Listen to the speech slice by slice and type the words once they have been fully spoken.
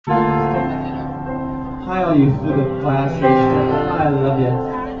Hi, all you fluid class. I love you.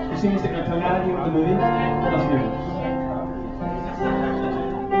 You see me sticking my tongue out at you with the movie? Let's do it.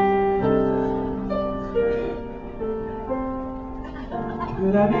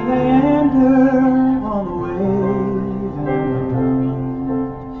 Could I be Leander on the wave and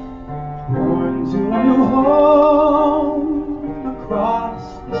born to a new home across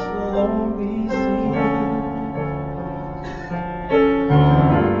this lonely sea?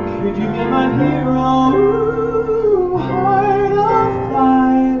 Could you be my hero, heart of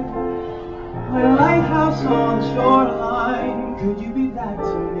fire, my lighthouse on the shoreline? Could you be that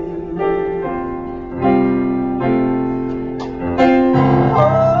to me?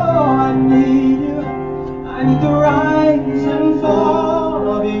 I need the rise and fall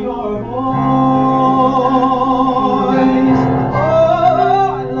of your voice.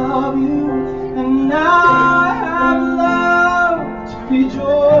 Oh, I love you, and now I have love to rejoice.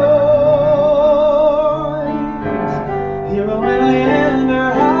 Hero and Leander,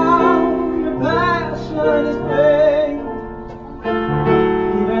 how your passion is great.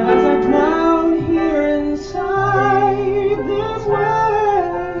 Even as I drown here inside this wave,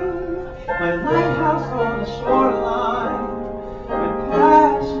 my lighthouse on the shoreline, my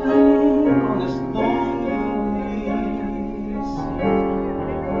passion on this lonely sea.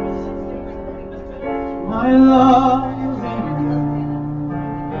 My love in you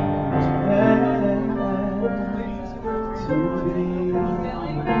is meant to be.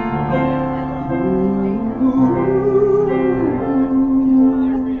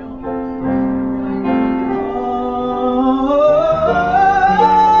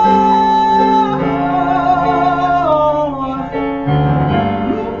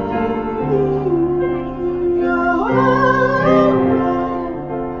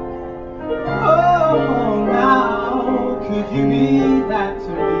 Could you be that to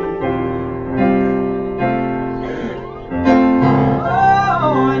me?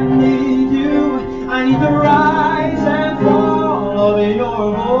 Oh, I need you. I need the rise and fall of your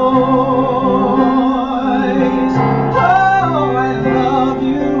voice. Oh, I love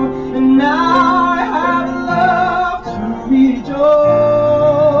you, and now I have love to rejoice.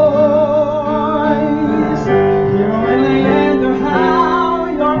 Hero and Leander, how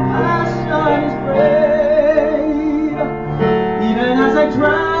your passion is brave. Even as I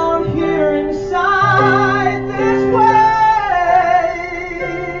drown here inside this wave,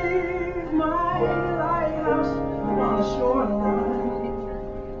 my lighthouse on the shoreline,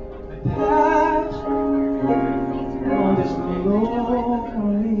 my passion on this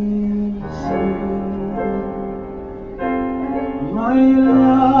lonely sea. My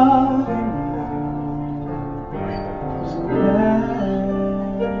love in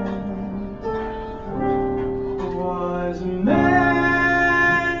you was meant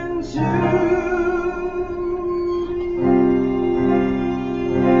to be.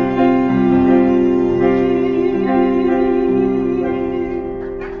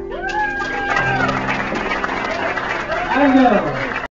 I know.